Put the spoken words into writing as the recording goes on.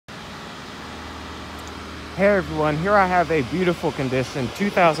Hey everyone, here I have a beautiful condition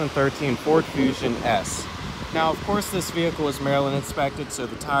 2013 Ford Fusion S. Now, of course, this vehicle is Maryland inspected, so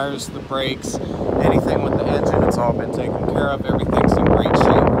the tires, the brakes, anything with the engine, it's all been taken care of. Everything's in great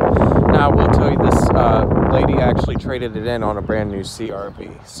shape. Now, I will tell you this lady actually traded it in on a brand new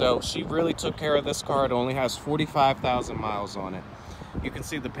CRV. So she really took care of this car. It only has 45,000 miles on it. You can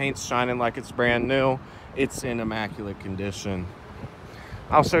see the paint's shining like it's brand new. It's in immaculate condition.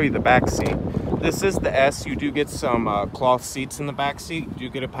 I'll show you the back seat. This is the S. You do get some cloth seats in the back seat. You do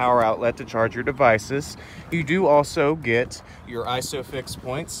get a power outlet to charge your devices. You do also get your ISOFIX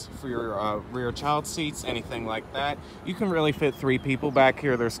points for your rear child seats, anything like that. You can really fit 3 people back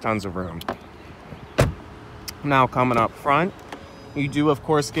here. There's tons of room. Now, coming up front, you do, of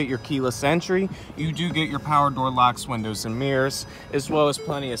course, get your keyless entry. You do get your power door locks, windows, and mirrors, as well as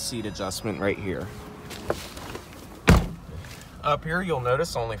plenty of seat adjustment right here. Up here, you'll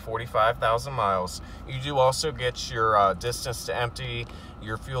notice only 45,000 miles. You do also get your distance to empty,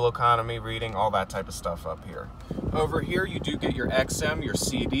 your fuel economy reading, all that type of stuff up here. Over here, you do get your XM, your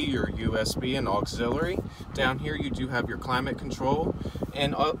CD, your USB, and auxiliary. Down here, you do have your climate control.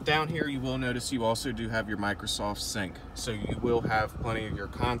 And down here, you will notice you also do have your Microsoft Sync. So you will have plenty of your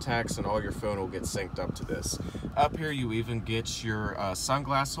contacts, and all your phone will get synced up to this. Up here, you even get your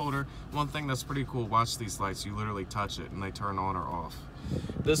sunglass holder. One thing that's pretty cool, watch these lights. You literally touch it, and they turn on or off.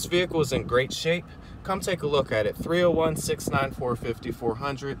 This vehicle is in great shape. Come take a look at it.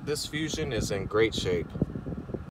 301-694-5400. This Fusion is in great shape.